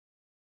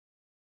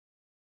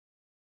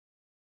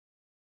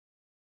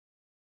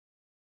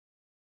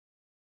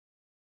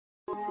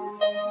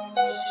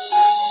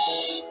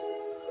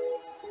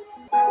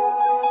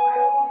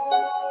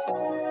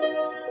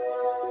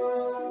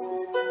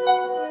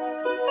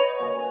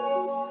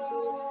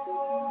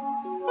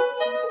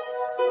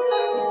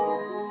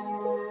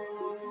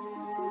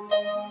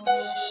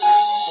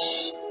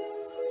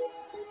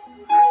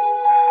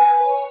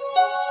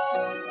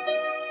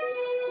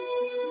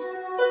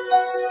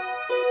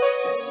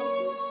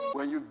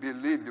When you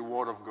believe the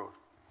word of God,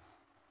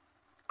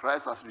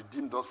 Christ has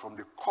redeemed us from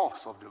the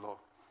curse of the law.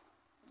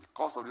 The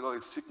curse of the law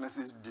is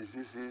sicknesses,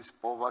 diseases,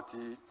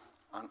 poverty,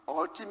 and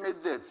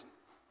ultimate death.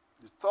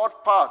 The third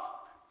part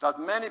that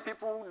many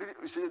people,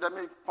 you see, let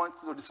me point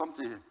to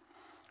something here.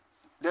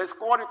 There's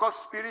what we call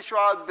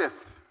spiritual death,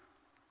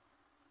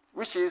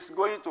 which is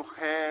going to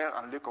hell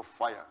and lake of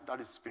fire. That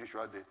is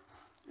spiritual death.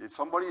 If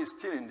somebody is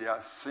still in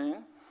their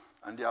sin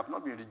and they have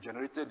not been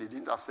regenerated, they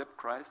didn't accept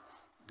Christ,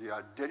 they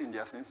are dead in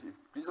their sins.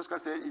 Jesus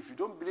Christ said, if you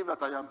don't believe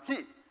that I am He,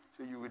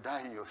 so you will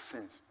die in your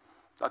sins.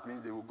 That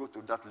means they will go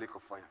to that lake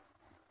of fire,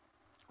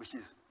 which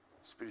is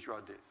spiritual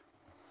death.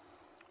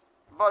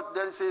 But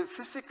there is a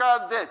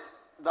physical death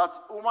that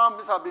human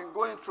beings have been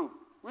going through,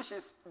 which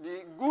is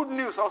the good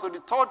news, also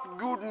the third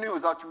good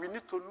news that we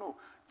need to know.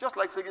 Just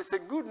like it's a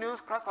good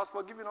news, Christ has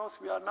forgiven us.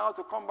 We are now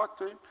to come back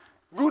to Him.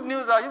 Good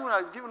news that He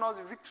has given us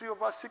the victory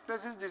over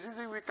sicknesses,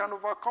 diseases. We can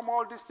overcome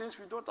all these things.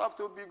 We don't have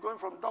to be going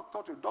from doctor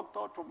to doctor,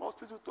 from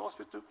hospital to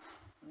hospital,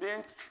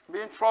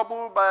 being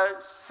troubled by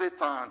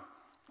Satan.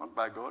 Not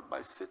by God,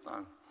 by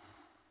Satan.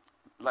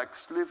 Like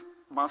slave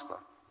master,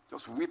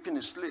 just whipping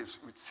his slaves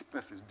with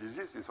sicknesses,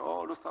 diseases,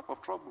 all those type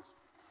of troubles.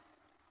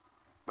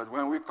 But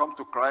when we come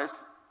to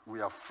Christ,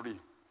 we are free.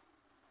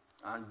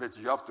 But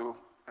you have to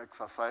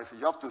exercise.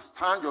 You have to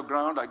stand your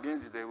ground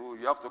against the devil.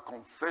 You have to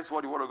confess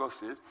what the Word of God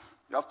says.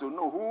 You have to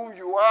know who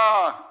you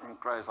are in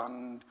Christ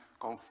and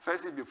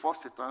confess it before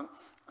Satan,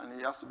 and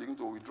he has to begin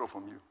to withdraw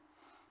from you.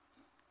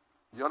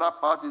 The other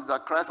part is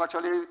that Christ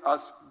actually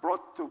has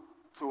brought to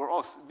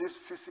us this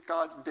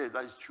physical death,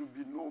 that it should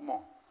be no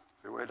more.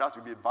 So well, that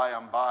will be by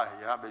and by,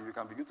 yeah, but you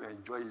can begin to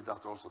enjoy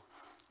that also.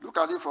 Look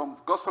at it from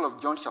Gospel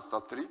of John chapter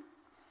 3.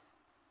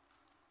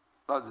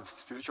 That's the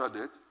spiritual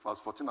death, verse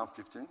 14 and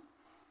 15.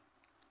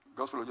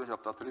 Gospel of John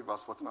chapter 3,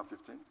 verse 14 and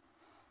 15.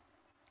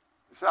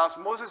 It says, as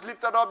Moses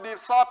lifted up the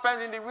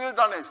serpent in the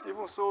wilderness,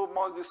 even so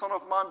must the Son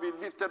of Man be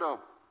lifted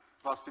up.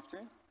 Verse 15.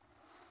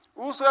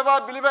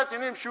 Whosoever believeth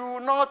in him should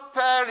not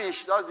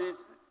perish. That's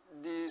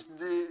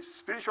the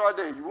spiritual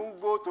death. You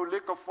won't go to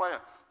lake of fire,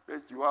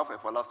 but you have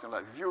everlasting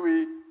life. You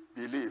will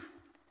believe.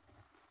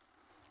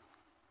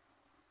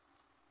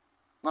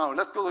 Now,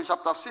 let's go to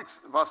chapter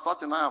 6, verse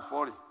 39 and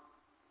 40.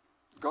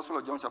 Gospel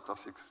of John chapter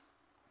 6.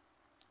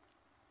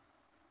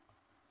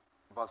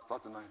 Verse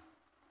 39.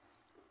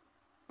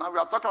 Now we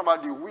are talking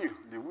about the will.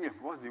 The will.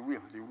 What's the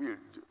will? The will.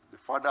 The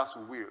father's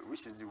will,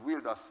 which is the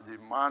will that the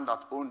man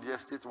that owns the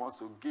estate wants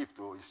to give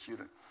to his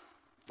children.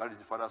 That is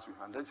the father's will.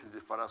 And this is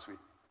the father's will.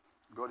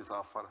 God is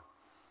our father.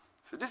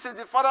 So this is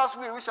the father's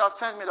will which has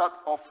sent me, that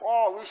of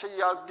all which he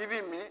has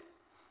given me,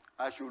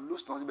 I should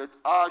lose nothing, but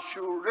I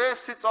should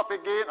raise it up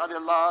again at the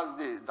last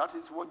day. That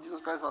is what Jesus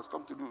Christ has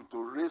come to do,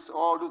 to raise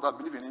all those that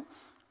believe in him.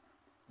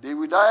 They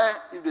will die.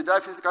 If they die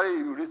physically,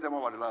 he will raise them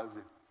up at the last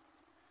day.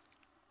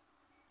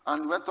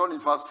 And went on in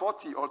verse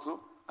 40 also,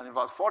 and in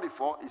verse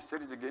 44, he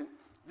said it again.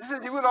 This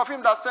is the will of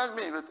him that sent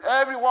me, that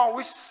everyone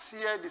which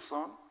seeth the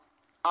Son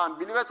and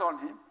believeth on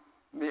him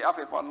may have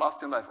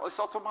everlasting life. It's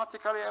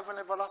automatically have an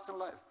everlasting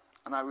life.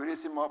 And I will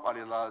raise him up at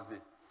the last day.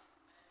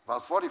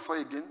 Verse 44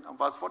 again, and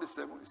verse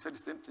 47, he said the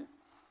same thing.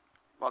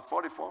 Verse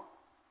 44,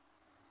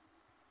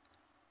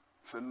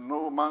 he said,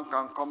 no man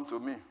can come to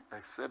me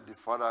except the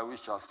Father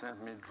which has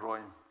sent me draw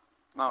him.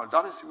 Now,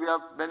 that is where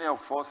many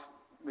of us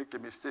make a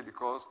mistake,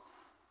 because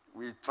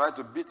we try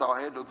to beat our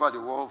head over the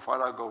wall.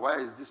 Father God, why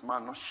is this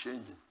man not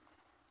changing?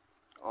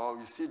 Or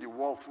we see the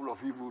wall full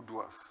of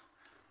evildoers.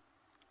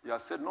 He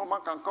has said, no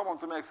man can come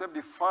unto me except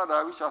the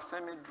Father which has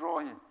sent me draw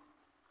him.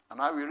 And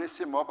I will raise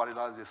him up at the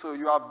last day. So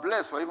you are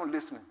blessed for even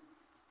listening.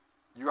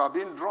 You are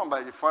being drawn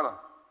by the Father.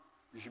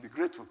 You should be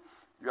grateful.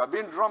 You are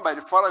being drawn by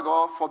the Father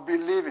God for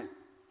believing.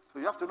 So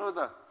you have to know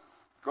that.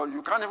 Because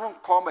you can't even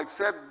come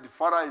except the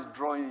Father is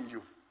drawing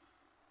you.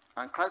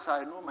 And Christ said,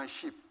 I know my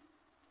sheep.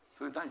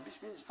 So that means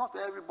it's not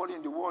everybody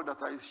in the world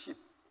that are his sheep.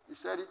 He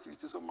said it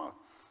with his own mouth.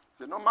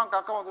 He said, no man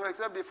can come unto me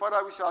except the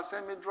Father which shall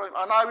send me draw him.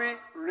 And I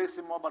will raise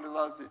him up at the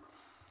last day.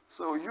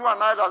 So you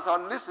and I that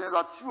are listening,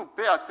 that if you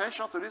pay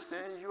attention to this thing,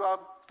 you have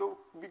to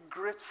be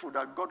grateful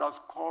that God has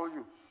called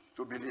you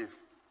to believe.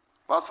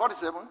 Verse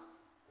 47.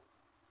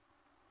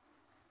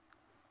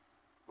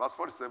 Verse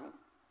 47.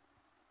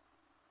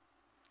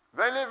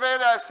 Verily,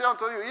 verily, I say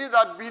unto you, he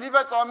that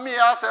believeth on me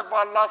has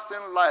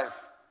everlasting life.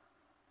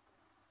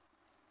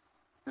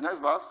 The next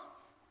verse.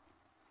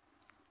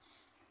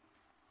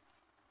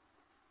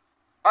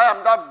 I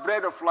am that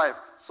bread of life.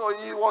 So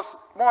he was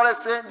more or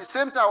less saying the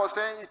same thing I was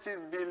saying. It is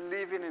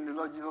believing in the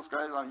Lord Jesus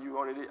Christ, and you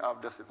already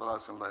have this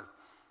everlasting life.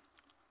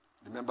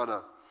 Remember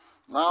that.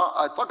 Now,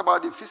 I talk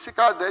about the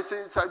physical. They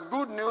say it's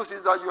good news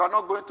is that you are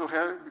not going to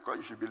hell because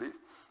if you believe.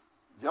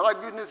 The other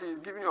good news is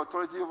giving you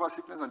authority over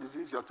sickness and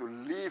disease. You have to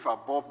live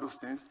above those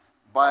things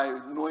by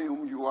knowing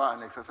whom you are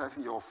and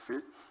exercising your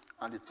faith.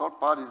 And the third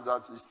part is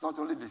that it's not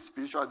only the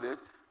spiritual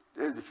death,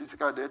 there is the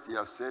physical death. He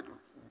has said,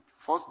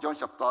 John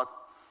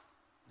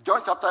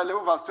chapter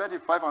 11, verse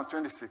 25 and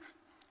 26.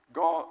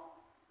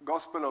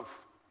 Gospel of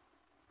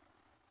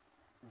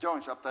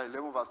John chapter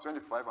 11, verse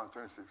 25 and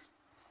 26.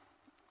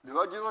 The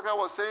Lord Jesus Christ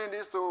was saying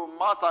this to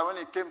Martha when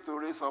he came to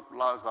raise up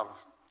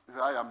Lazarus. He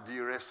said, I am the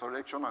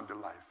resurrection and the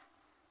life.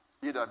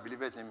 He that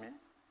believeth in me,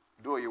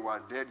 though he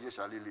were dead, yet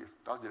shall he live.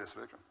 That's the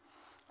resurrection.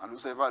 And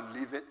whosoever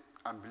liveth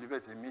and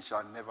believeth in me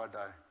shall never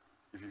die.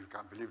 If you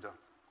can believe that.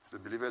 So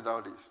believeth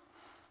thou this.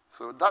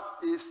 So that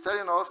is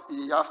telling us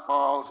he has power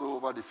also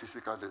over the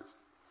physical death.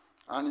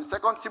 And in 2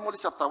 Timothy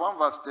chapter 1,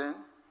 verse 10,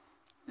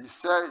 he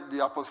said,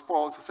 the Apostle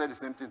Paul also said the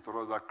same thing to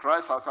us, that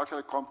Christ has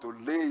actually come to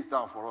lay it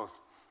down for us.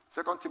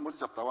 2 Timothy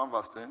chapter 1,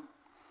 verse 10,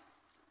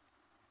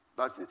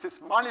 that it is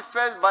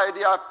manifest by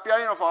the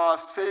appearing of our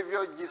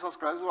Savior Jesus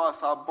Christ, who has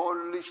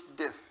abolished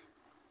death.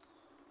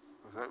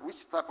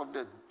 Which type of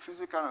death?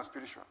 Physical and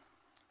spiritual.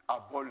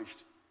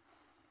 Abolished.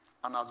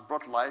 And has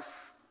brought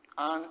life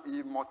and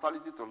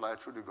immortality to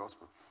life through the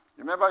gospel.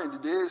 Remember in the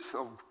days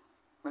of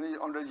many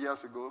hundred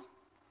years ago,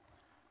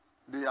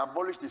 they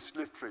abolished the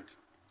slave trade.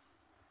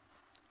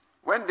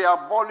 When they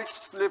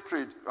abolished slave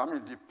trade, I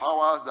mean, the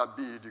powers that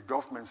be, the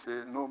government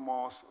say no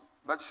more.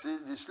 But you see,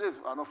 the slaves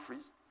are not free.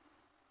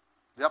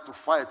 They have to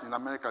fight in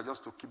America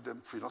just to keep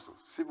them free. Also,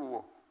 civil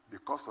war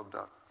because of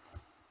that.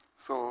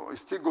 So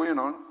it's still going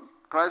on.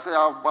 Christ said,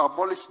 I have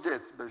abolished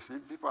death. But you see,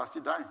 people are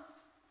still dying.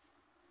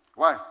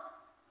 Why?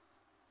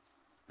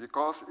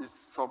 Because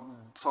it's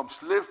some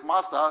slave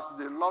masters,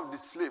 they love the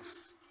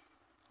slaves.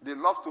 They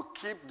love to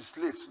keep the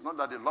slaves. Not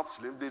that they love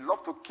slaves. They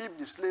love to keep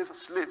the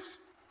slaves.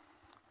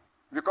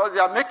 Because they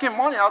are making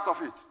money out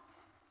of it.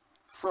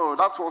 So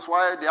that was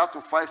why they had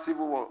to fight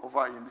civil war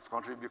over in this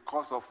country,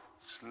 because of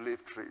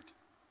slave trade.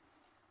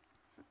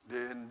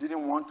 They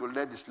didn't want to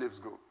let the slaves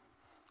go.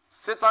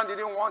 Satan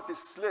didn't want his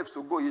slaves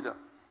to go either.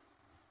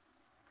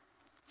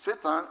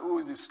 Satan, who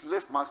is the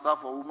slave master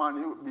for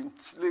women, who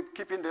has been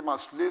keeping them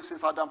as slaves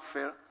since Adam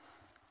fell,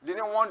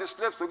 didn't want the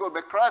slaves to go,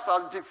 but Christ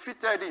has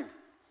defeated him.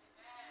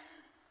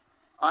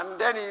 And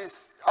then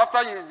after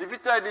he's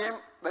defeated him,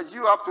 but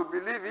you have to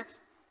believe it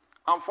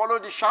and follow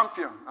the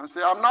champion and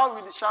say, I'm now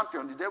with the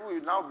champion. The devil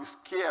will now be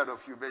scared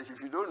of you. But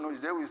if you don't know, the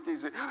devil will still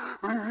say,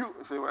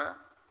 say, well,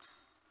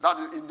 that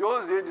in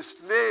those days, the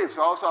slaves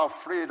are also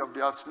afraid of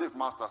their slave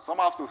masters. Some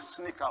have to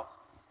sneak out.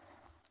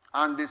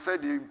 And they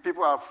said the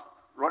people have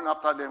run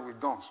after them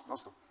with guns.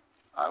 Also,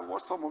 I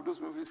watched some of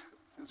those movies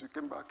since we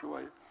came back over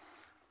here.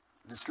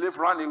 The slave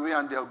ran away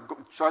and they're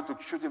trying to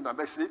shoot him down.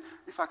 But see,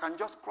 if I can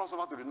just cross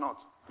over to the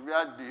north,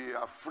 where they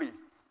are free.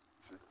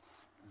 See,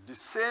 the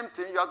same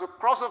thing, you have to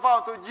cross over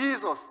unto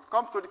Jesus,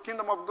 come to the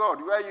kingdom of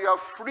God, where you are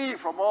free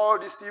from all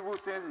these evil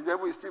things the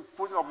devil is still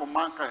putting upon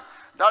mankind.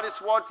 That is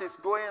what is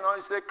going on.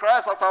 He said,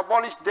 Christ has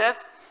abolished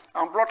death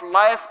and brought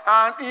life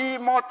and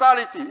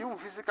immortality, even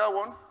physical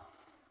one,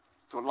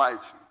 to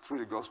light through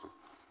the gospel.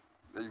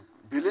 You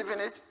believe in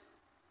it,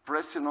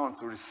 pressing on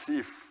to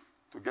receive,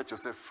 to get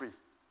yourself free.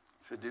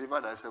 He said, deliver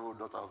thyself, O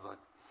daughter of Zion.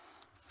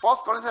 1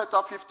 Corinthians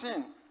chapter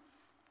 15,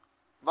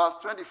 verse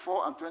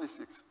 24 and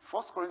 26.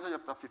 1 Corinthians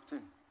chapter 15,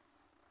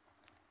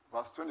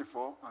 verse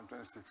 24 and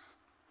 26.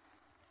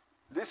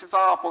 This is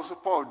how Apostle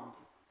Paul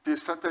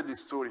presented the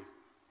story.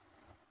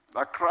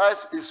 That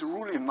Christ is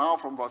ruling now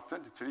from verse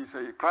 23. He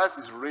said, Christ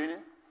is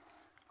reigning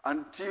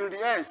until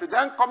the end. He said,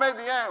 then cometh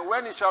the end,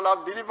 when he shall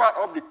have delivered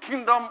up the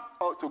kingdom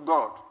to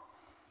God,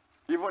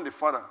 even the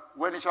Father,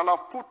 when he shall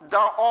have put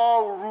down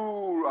all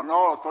rule and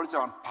all authority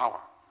and power.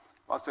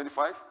 Verse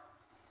 25.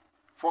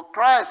 For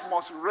Christ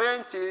must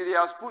reign till he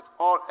has put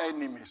all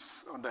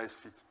enemies under his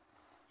feet.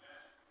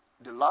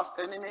 The last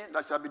enemy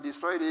that shall be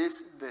destroyed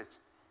is death.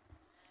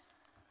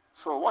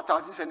 So what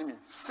are these enemies?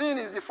 Sin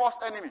is the first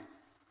enemy.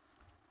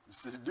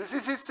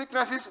 Diseases,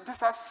 sicknesses,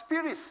 these are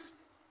spirits.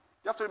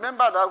 You have to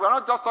remember that we're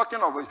not just talking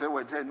about, we say,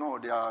 well, no,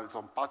 there are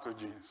some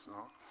pathogens,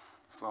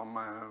 some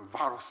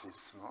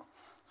viruses,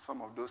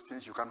 some of those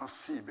things you cannot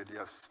see, but they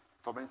are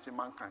tormenting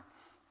mankind.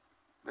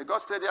 But God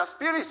said they are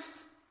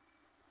spirits.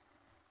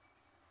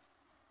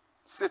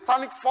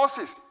 Satanic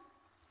forces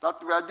that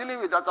we are dealing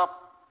with that are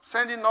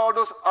sending all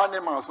those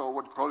animals, or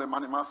what you call them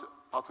animals,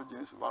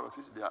 pathogens,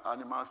 viruses, they are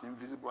animals,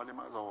 invisible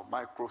animals, or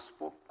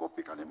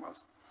microscopic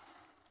animals.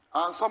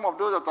 And some of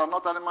those that are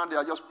not animals, they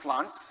are just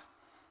plants.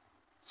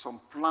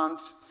 Some plant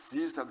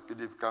seeds that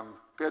they can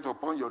get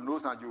upon your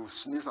nose and you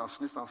sneeze and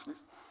sneeze and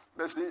sneeze.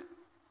 But see,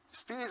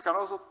 spirits can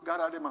also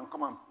gather them and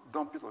come and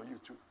dump it on you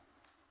too.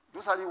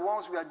 Those are the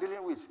ones we are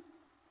dealing with.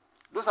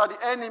 Those are the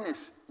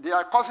enemies. They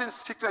are causing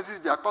sicknesses,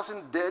 they are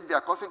causing death, they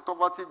are causing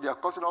poverty, they are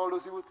causing all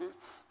those evil things,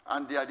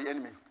 and they are the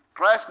enemy.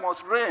 Christ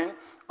must reign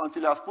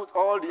until he has put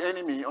all the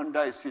enemy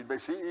under his feet.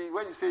 But see,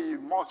 when you say he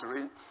must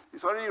reign,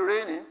 he's already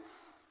reigning,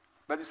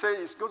 but he says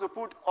he's going to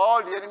put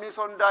all the enemies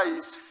under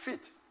his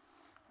feet.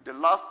 The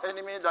last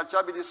enemy that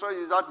shall be destroyed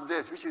is that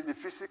death, which is the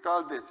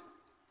physical death.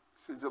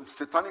 So the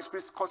satanic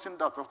spirits causing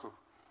that also.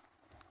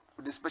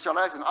 they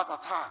specialize in heart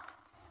attack.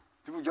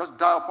 People just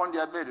die upon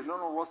their bed. They don't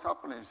know what's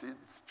happening. See,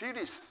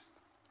 spirits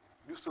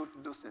do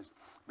those things.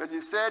 But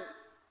he said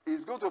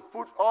he's going to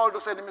put all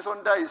those enemies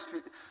under his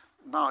feet.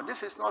 Now,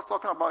 this is not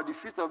talking about the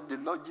feet of the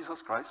Lord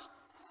Jesus Christ,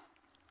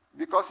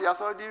 because he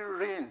has already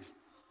reigned.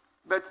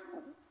 But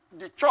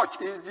the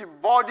church is the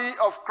body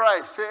of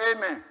Christ. Say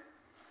amen.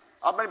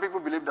 How many people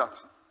believe that?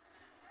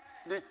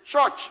 The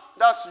church,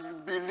 that's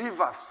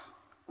believers.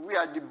 We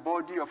are the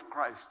body of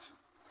Christ.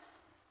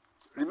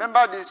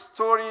 Remember the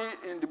story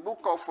in the book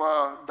of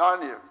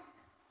Daniel.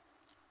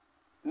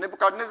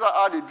 Nebuchadnezzar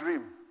had a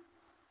dream,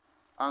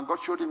 and God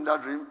showed him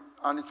that dream,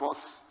 and it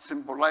was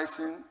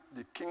symbolizing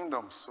the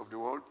kingdoms of the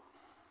world.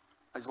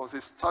 It was a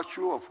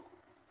statue of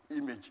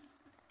image,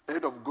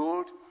 head of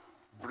gold,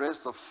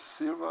 breast of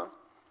silver,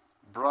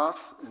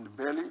 brass in the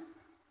belly,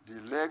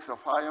 the legs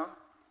of iron,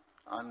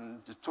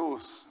 and the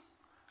toes.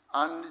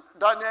 And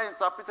Daniel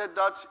interpreted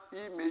that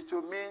image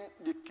to mean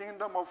the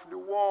kingdom of the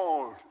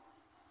world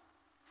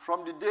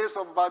from the days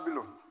of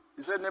Babylon.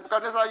 He said,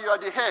 Nebuchadnezzar, you are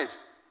the head.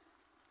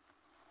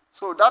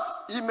 So that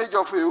image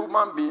of a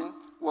human being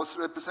was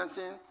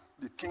representing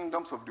the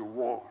kingdoms of the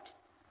world,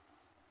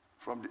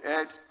 from the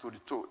head to the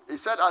toe. He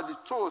said at the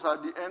toes,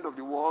 at the end of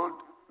the world,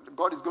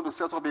 God is going to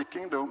set up a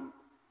kingdom,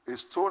 a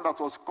stone that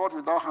was cut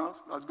without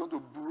hands, that's going to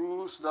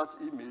bruise that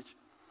image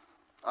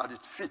at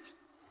its feet,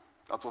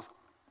 that was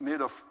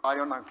made of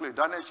iron and clay.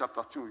 Daniel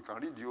chapter 2, you can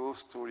read the whole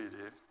story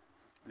there,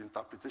 the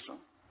interpretation.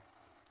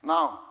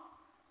 Now,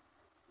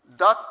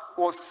 that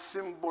was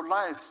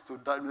symbolized to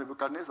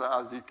Nebuchadnezzar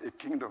as a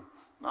kingdom.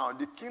 Now,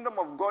 the kingdom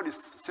of God is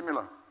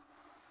similar.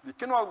 The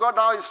kingdom of God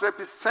now is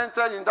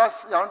represented in that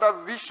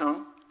another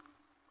vision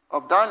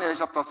of Daniel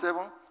chapter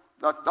 7,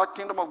 that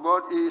kingdom of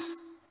God is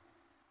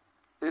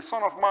a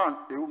son of man,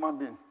 a human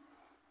being.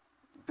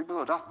 People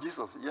say, that's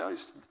Jesus. Yeah,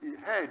 the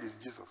head is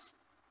Jesus.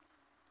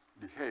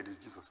 The head is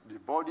Jesus. The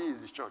body is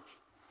the church.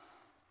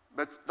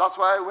 But that's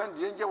why when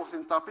the angel was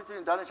interpreting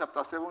in Daniel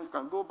chapter 7, you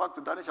can go back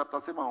to Daniel chapter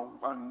 7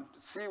 and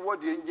see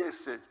what the angel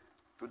said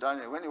to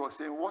Daniel. When he was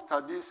saying, what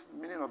are these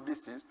meaning of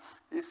these things?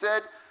 He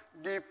said,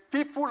 the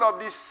people of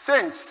the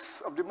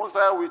saints of the Most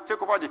High will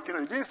take over the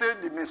kingdom. He didn't say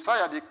the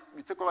Messiah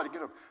will take over the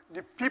kingdom.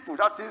 The people,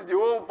 that is the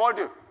whole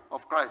body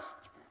of Christ,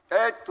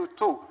 head to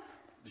toe,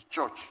 the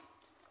church.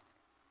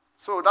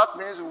 So that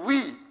means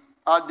we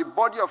are the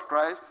body of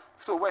Christ.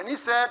 So when he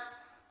said,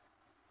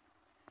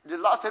 the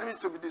last enemy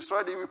to be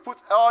destroyed, he will put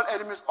all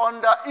enemies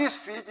under his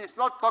feet. It's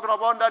not talking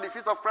about under the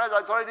feet of Christ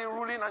that's already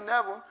ruling in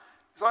heaven.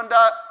 It's under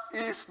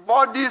his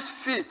body's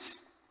feet,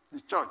 the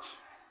church.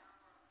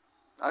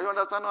 Are you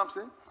understand what I'm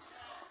saying?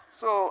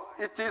 So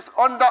it is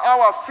under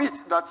our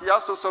feet that he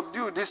has to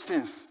subdue these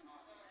things.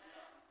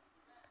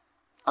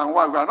 And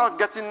why? We are not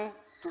getting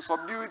to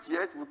subdue it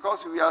yet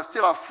because we are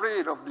still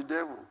afraid of the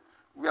devil.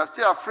 We are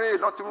still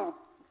afraid not even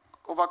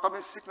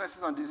overcoming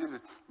sicknesses and diseases.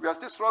 We are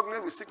still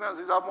struggling with sickness and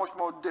diseases, are much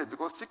more dead,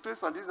 because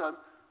sickness and disease are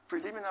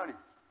preliminary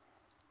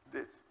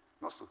death.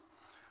 Not so.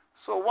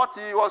 So what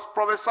he was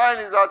prophesying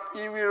is that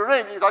he will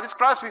reign, that is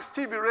Christ will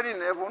still be reigning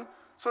in heaven.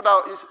 So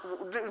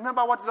that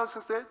remember what the Lord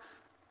said?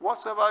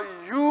 Whatsoever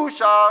you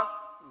shall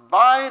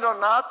bind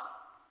on earth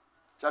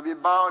shall be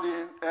bound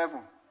in heaven.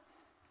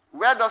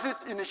 Where does it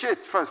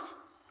initiate first?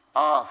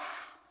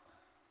 Earth.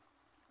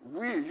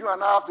 You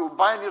and I have to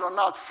bind it on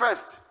earth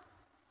first.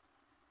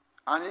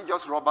 And he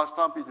just rubber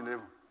stamp it in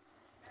heaven.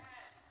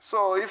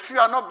 So if you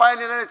are not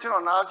binding anything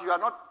on earth, you are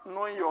not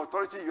knowing your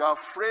authority, you are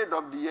afraid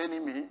of the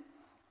enemy,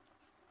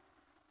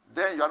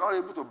 then you are not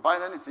able to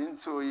bind anything,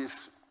 so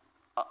he's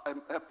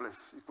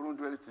helpless. He couldn't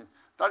do anything.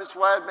 That is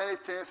why many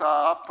things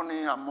are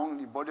happening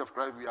among the body of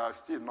Christ. We are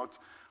still not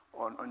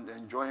on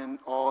enjoying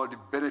all the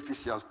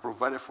benefits he has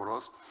provided for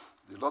us.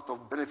 A lot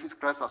of benefits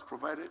Christ has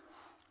provided.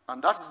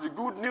 And that is the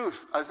good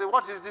news. I say,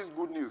 what is this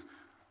good news?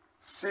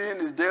 Sin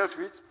is dealt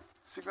with.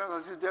 Sickness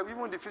and disease,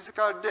 even the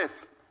physical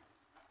death.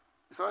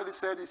 It's already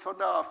said it's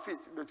under our feet,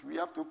 but we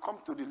have to come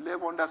to the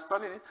level of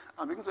understanding it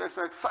and begin to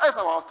exercise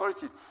our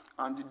authority.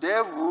 And the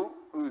devil,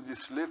 who is the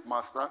slave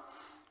master,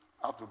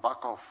 have to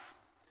back off.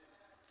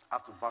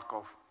 Have to back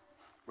off.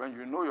 When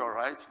you know you're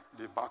right,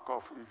 they back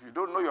off. If you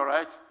don't know you're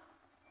right,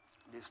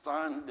 they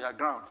stand their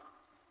ground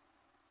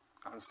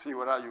and see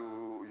whether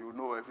you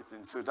know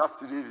everything. So that's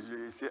the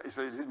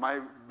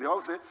reason. They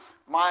all say,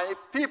 my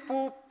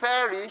people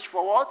perish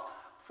for what?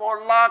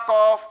 For lack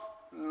of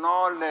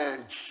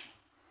knowledge.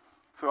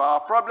 So our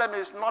problem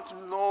is not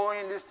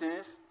knowing these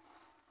things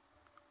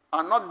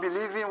and not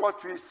believing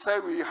what we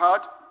said we had.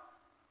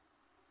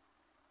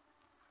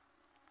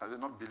 I did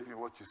not believe in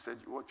what you said,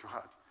 what you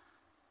had.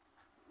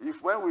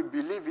 If when we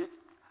believe it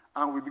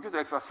and we begin to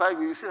exercise,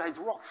 we will see that it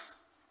works.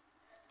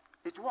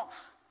 It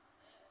works.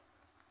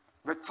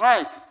 But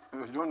try it.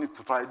 You don't need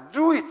to try.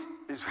 Do it.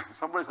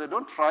 Somebody said,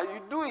 don't try,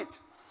 you do it.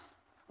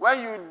 When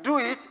you do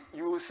it,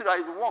 you will see that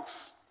it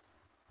works.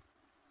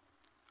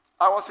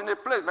 I was in a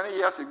place many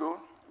years ago.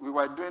 We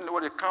were doing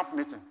a camp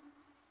meeting.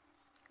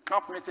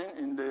 Camp meeting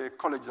in the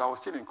college. I was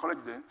still in college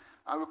then.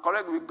 And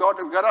we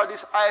gathered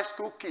these high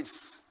school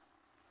kids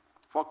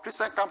for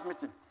Christian camp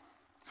meeting.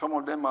 Some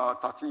of them are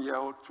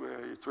 13-year-old,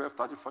 12,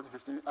 13, 14,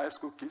 15, high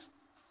school kids.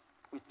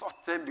 We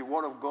taught them the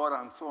word of God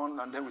and so on,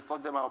 and then we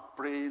taught them about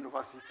praying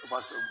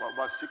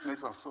about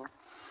sickness and so on.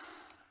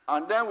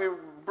 And then we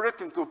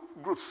break into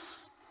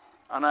groups.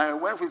 And I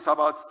went with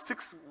about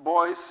 6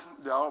 boys.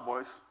 They are all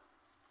boys.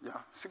 Yeah,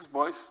 6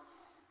 boys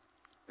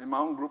in my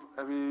own group.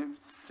 Every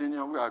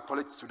senior, we are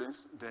college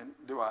students. Then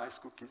they were high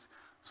school kids.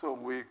 So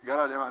we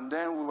gathered them, and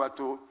then we were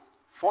to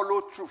follow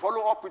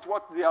up with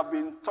what they have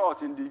been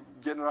taught in the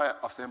General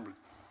Assembly.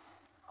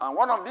 And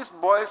one of these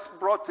boys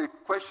brought a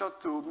question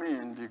to me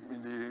in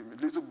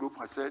the little group.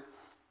 I said,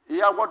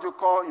 "Here, what you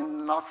call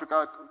in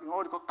Africa, you know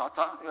what you call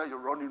kata? Yeah, your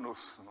runny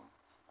nose. You know,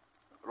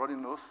 runny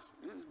nose."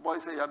 This boy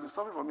said, "He had been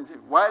suffering from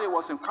it. While he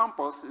was in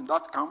campus, in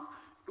that camp,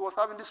 he was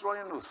having this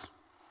runny nose.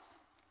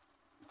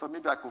 So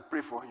maybe I could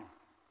pray for him."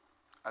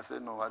 I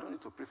said, "No, I don't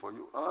need to pray for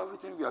you.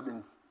 Everything we have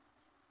been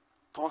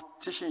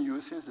teaching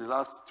you since the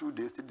last 2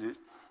 days, 3 days,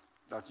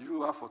 that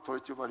you have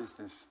authority over these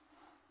things.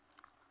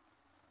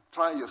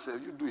 Try yourself.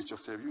 You do it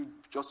yourself. You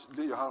just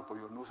lay your hand on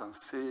your nose and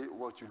say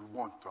what you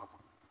want to happen."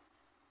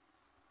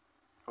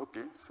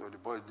 Okay, so the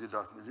boy did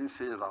that. He didn't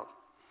say it loud.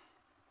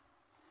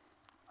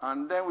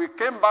 And then we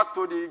came back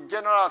to the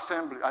General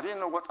Assembly. I didn't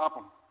know what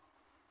happened.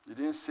 He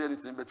didn't say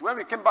anything. But when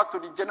we came back to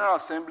the General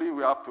Assembly,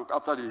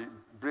 after the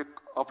break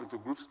up into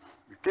groups,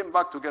 we came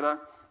back together,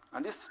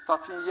 and this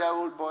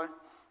 13-year-old boy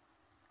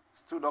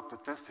stood up to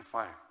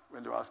testify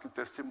when they were asking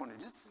testimony.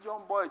 This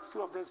young boy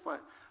stood up to testify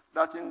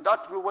that in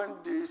that group,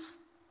 when this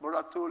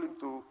brother told him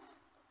to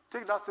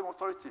take that same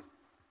authority,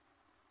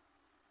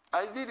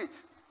 I did it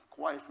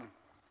quietly.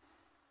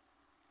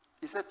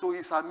 He said to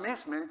his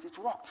amazement, it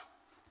worked.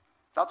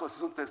 That was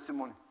his own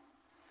testimony.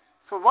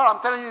 So what I'm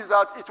telling you is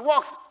that it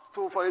works.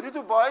 So for a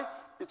little boy,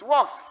 it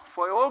works.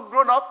 For a old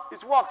grown-up,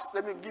 it works.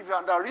 Let me give you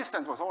another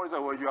recent. For someone who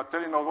said, "Well, you are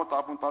telling us what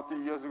happened 30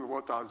 years ago.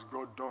 What has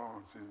God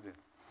done since then?"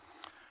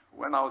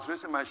 When I was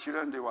raising my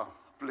children, they were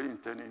playing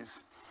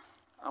tennis.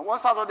 And one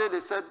Saturday, they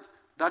said,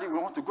 "Daddy, we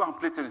want to go and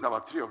play tennis."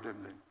 About 3 of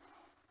them then.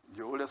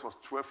 The oldest was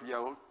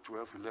 12-year-old,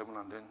 12, 11,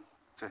 and then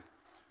 10.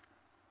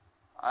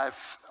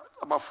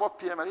 About 4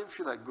 p.m., I didn't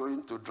feel like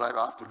going to drive.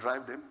 I have to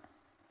drive them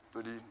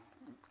to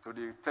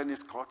the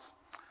tennis court.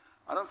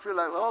 I don't feel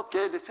like,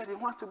 okay, they said they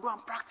want to go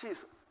and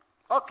practice.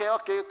 Okay,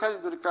 get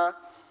into the car.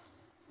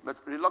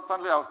 But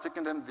reluctantly, I was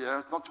taking them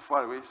there, not too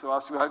far away. So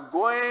as we were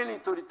going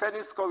into the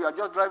tennis court, we were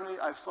just driving,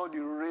 I saw the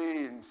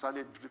rain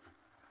started dripping.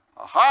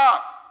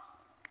 Aha!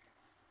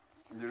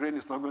 The rain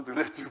is not going to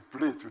let you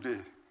play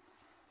today.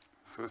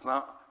 So it's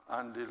now,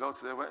 and the Lord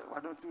said, "Well, why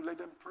don't you let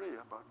them pray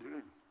about the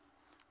rain?"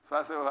 So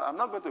I said, "Well, I'm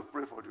not going to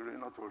pray for the rain,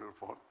 not to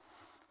fall."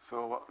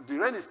 So the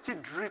rain is still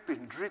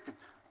dripping.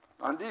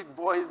 And these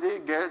boys,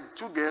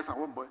 2 girls and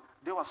 1 boy,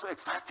 they were so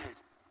excited.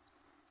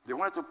 They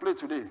wanted to play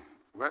today.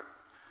 Well,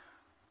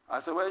 I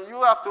said, "Well,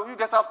 you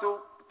guys have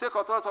to take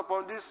authority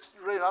upon this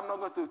rain. I'm not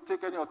going to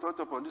take any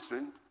authority upon this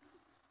rain."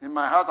 In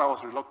my heart, I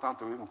was reluctant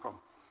to even come.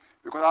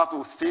 Because I have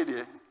to stay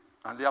there,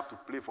 and they have to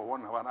play for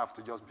 1 hour, and I have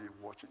to just be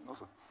watching.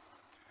 Also.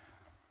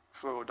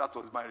 So that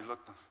was my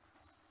reluctance.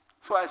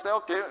 So I said,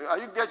 "Okay, are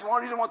you guys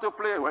really want to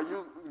play? Well,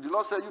 the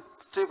Lord said you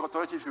take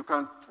authority if you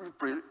can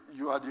pray.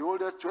 You are the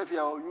oldest,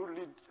 12-year-old. You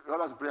lead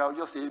others in prayer. I'll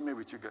just say amen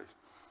with you guys."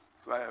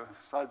 So I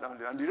sat down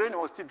there, and the rain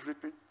was still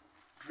dripping.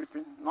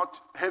 Not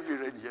heavy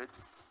rain yet.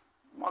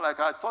 More like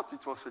I thought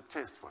it was a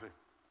test for them.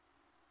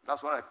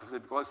 That's what I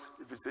said, because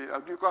if you say,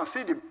 you can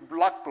see the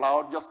black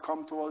cloud just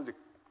come towards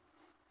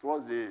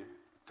the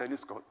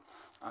tennis court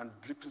and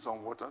dripping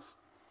some waters.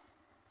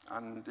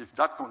 And if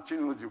that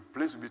continues, the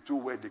place will be too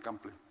wet, they can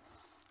play.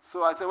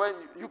 So I said, "Well,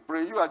 you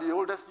pray. You are the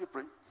oldest, you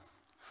pray."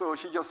 So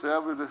she just said,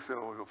 every day,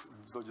 "Oh,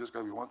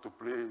 Jessica, we want to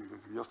play.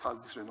 We just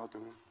have this way not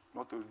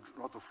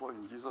to fall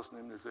in Jesus'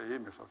 name." They say,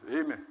 "Amen." So I said,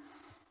 "Amen."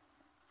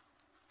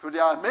 To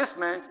their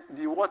amazement,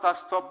 the water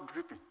stopped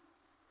dripping.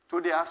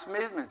 To their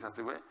amazement, I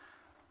said, "Well,"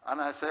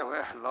 and I said,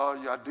 "Well,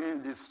 Lord, you are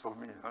doing this for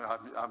me."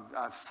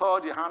 I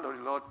saw the hand of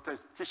the Lord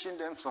teaching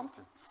them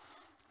something,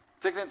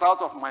 taking it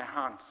out of my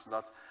hands,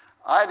 that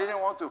I didn't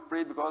want to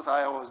pray because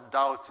I was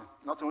doubting.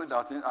 Not only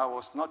doubting, I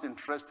was not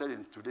interested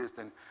in today's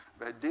thing,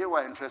 but they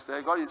were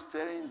interested. God is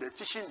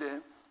teaching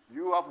them,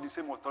 you have the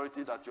same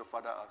authority that your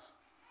father has.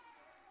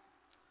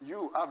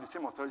 You have the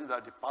same authority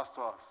that the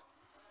pastor has.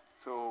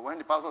 So when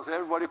the pastor says,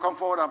 "Everybody come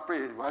forward and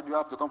pray," why do you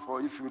have to come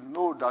forward? If you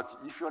know that,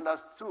 if you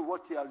understood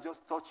what he has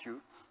just taught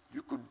you,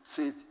 you could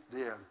say it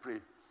there and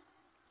pray.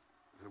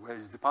 So, "Well,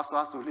 the pastor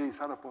has to lay his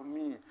hand upon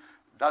me."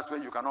 That's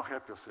when you cannot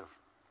help yourself.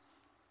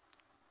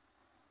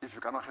 If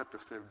you cannot help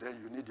yourself,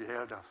 then you need the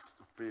elders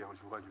to pray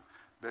over you.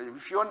 But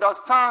if you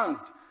understand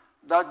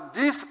that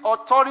this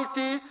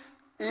authority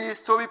is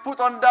to be put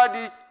under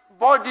the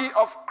body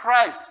of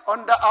Christ,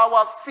 under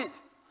our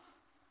feet,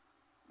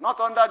 not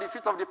under the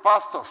feet of the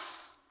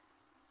pastors,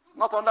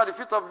 not under the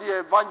feet of the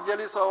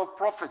evangelists or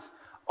prophets,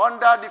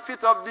 under the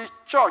feet of the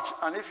church.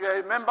 And if you're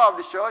a member of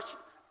the church,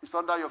 it's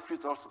under your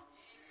feet also.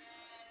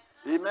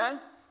 Amen?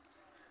 Amen?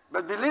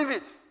 But believe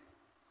it.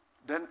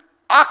 Then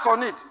act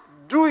on it.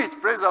 Do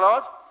it. Praise the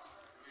Lord.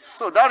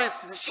 So that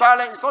is the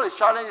challenge. It's not a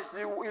challenge, it's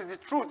the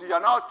truth. You are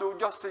now to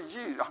just say,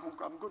 gee,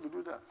 I'm going to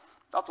do that.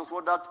 That was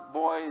what that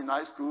boy in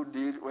high school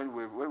did when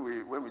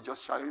we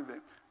just challenged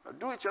them.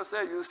 Do it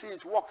yourself. You see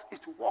it works.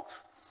 It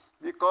works.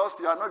 Because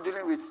you are not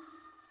dealing with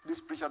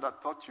this preacher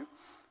that taught you.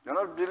 You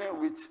are not dealing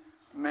with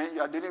men.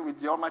 You are dealing with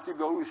the Almighty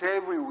God who is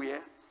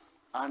everywhere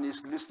and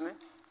is listening.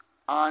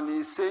 And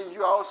he's saying,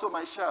 you are also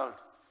my child.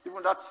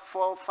 Even that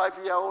 4 or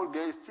 5-year-old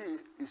girl is still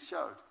his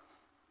child.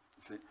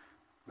 You see?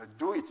 But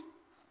do it.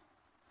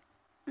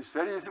 It's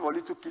very easy for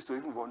little kids to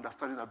even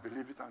understand it and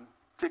believe it and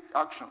take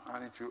action.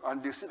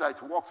 And they see that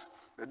it works.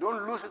 But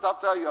don't lose it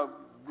after you have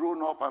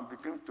grown up and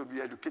become to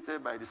be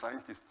educated by the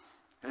scientists.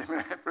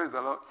 Amen. Praise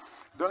the Lord.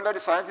 Don't let the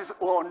scientists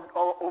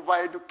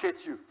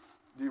over-educate you.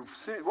 The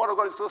word of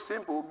God is so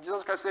simple.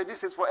 Jesus Christ said,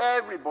 this is for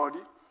everybody.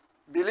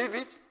 Believe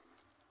it.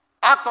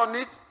 Act on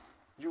it.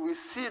 You will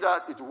see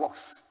that it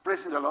works.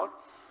 Praise the Lord.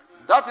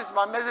 That is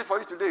my message for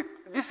you today.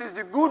 This is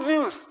the good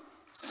news.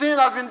 Sin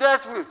has been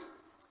dealt with.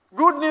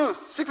 Good news.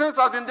 Sickness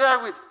has been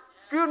dealt with.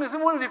 Good news.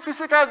 Even the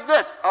physical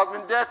death has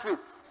been dealt with.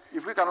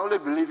 If we can only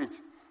believe it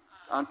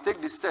and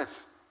take the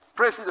steps.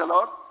 Praise the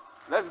Lord.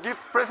 Let's give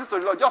praises to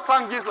the Lord. Just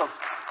thank Jesus.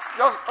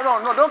 No,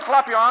 don't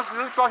clap your hands.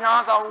 Lift your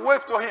hands and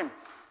wave to him.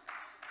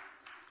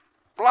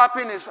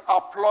 Clapping is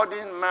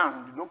applauding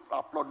man. You don't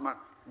applaud man.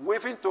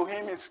 Waving to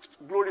him is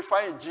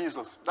glorifying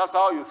Jesus. That's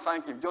how you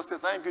thank him. Just say,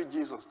 thank you,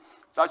 Jesus.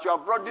 That you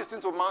have brought this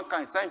into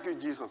mankind. Thank you,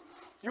 Jesus.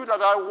 You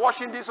that are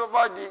watching this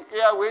over the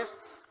airwaves,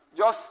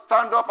 just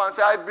stand up and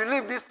say, I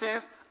believe these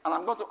things, and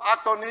I'm going to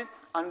act on it,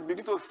 and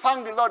begin to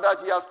thank the Lord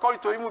that he has called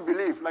you to even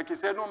believe. Like he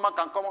said, no man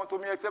can come unto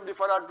me except the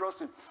Father draws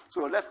him.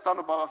 So let's stand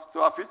up to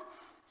our feet.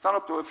 Stand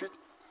up to our feet,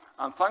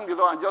 and thank the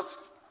Lord, and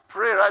just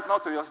pray right now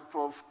to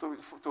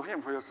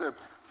him for yourself.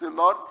 Say,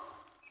 Lord,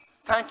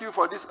 thank you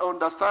for this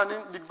understanding.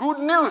 The good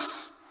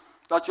news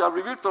that you have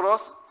revealed to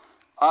us,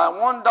 I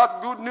want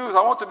that good news.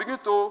 I want to begin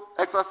to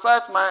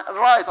exercise my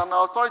right and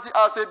authority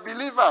as a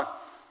believer.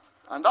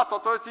 And that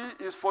authority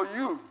is for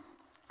you,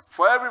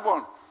 for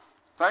everyone.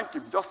 Thank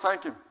him. Just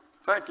thank him.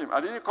 Thank him. I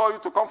didn't call you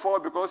to come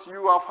forward because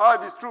you have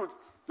heard the truth.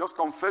 Just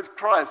confess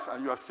Christ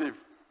and you are saved.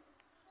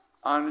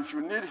 And if you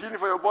need healing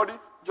for your body,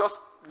 just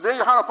lay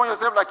your hand upon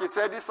yourself like he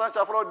said, this sign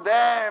shall follow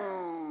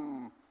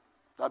them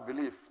that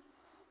believe.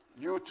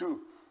 You too.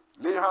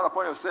 Lay your hand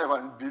upon yourself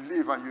and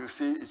believe, and you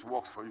see it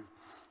works for you.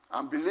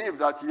 And believe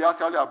that he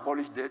has already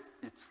abolished death.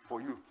 It's for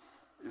you.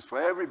 It's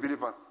for every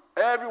believer.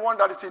 Everyone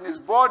that is in his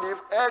body,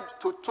 head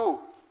to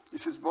toe,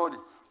 is his body.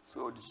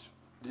 So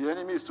the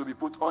enemy is to be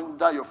put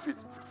under your feet.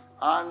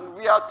 And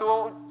we are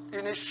to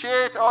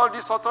initiate all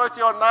this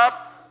authority on earth.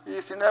 He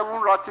is in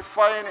heaven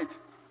ratifying it.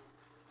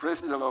 Praise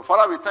the Lord.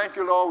 Father, we thank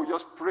you, Lord. We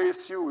just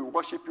praise you. We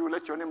worship you.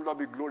 Let your name, Lord,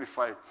 be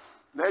glorified.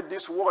 Let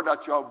this word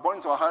that you have born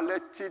into our heart,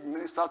 let it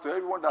minister to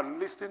everyone that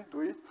listens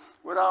to it,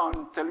 whether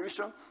on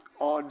television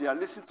or they are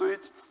listening to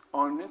it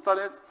on the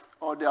internet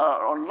or they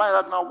are online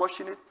right now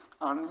watching it.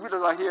 And we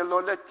that are here,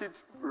 Lord, let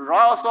it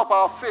rouse up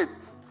our faith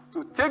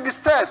to take the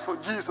steps for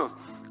Jesus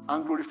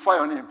and glorify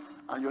your name.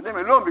 And your name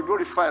alone be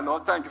glorified,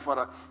 Lord. Thank you,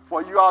 Father.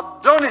 For you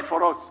have done it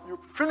for us. You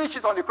finished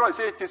it on the cross.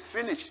 You say it is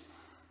finished.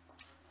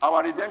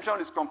 Our redemption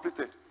is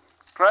completed.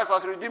 Christ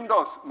has redeemed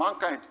us,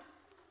 mankind,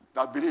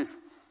 that believe,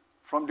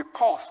 from the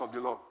curse of the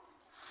law.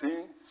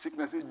 Sin,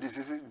 sicknesses,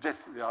 diseases, death,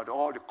 they are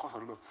all the curse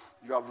of the law.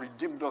 You have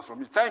redeemed us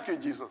from it. Thank you,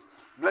 Jesus.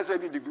 Blessed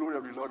be the glory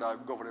of the Lord our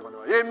God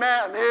forever.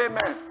 Amen.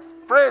 Amen.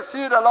 Praise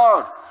ye the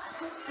Lord.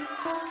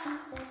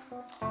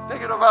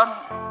 Take it over.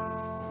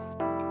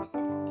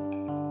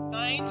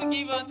 Time to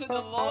give unto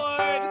the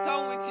Lord.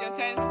 Come with your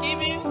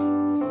thanksgiving.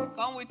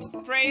 Come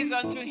with praise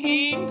unto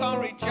him. Come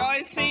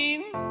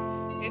rejoicing.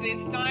 It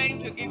is time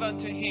to give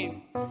unto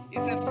him.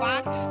 It's a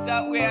fact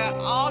that we are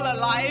all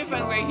alive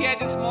and we're here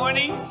this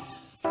morning.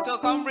 So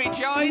come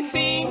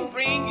rejoicing.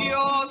 Bring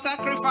your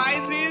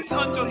sacrifices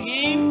unto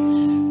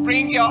him.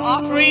 Bring your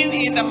offering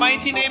in the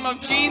mighty name of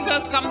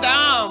Jesus. Come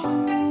down.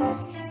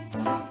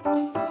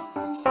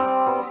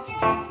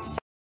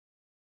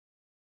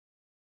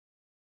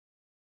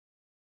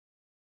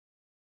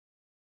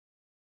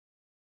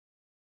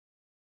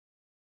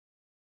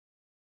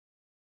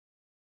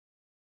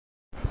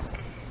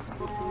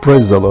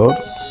 Praise the Lord.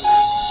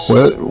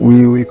 Well,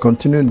 we will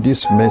continue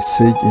this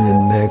message in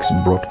the next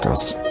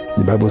broadcast.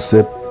 The Bible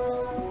said,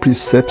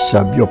 precept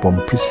shall be upon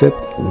precept,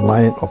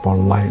 line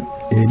upon line,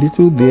 a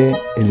little there,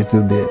 a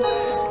little there.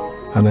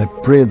 And I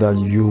pray that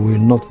you will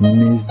not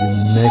miss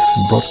the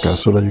next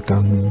broadcast so that you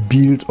can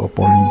build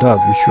upon that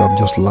which you have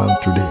just learned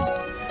today.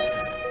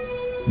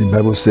 The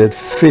Bible said,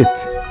 faith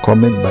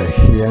cometh by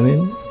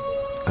hearing,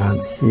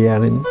 and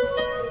hearing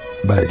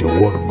by the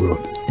word of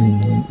God.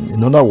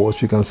 In other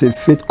words, we can say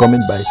faith coming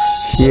by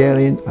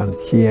hearing and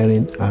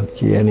hearing and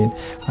hearing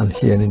and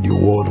hearing the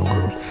word of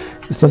God.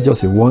 It's not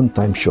just a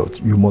one-time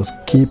shot. You must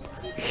keep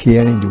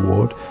hearing the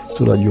word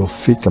so that your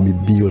faith can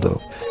be built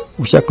up.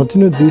 We shall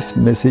continue this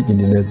message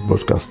in the next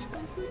broadcast.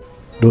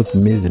 Don't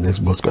miss the next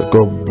broadcast.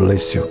 God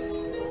bless you.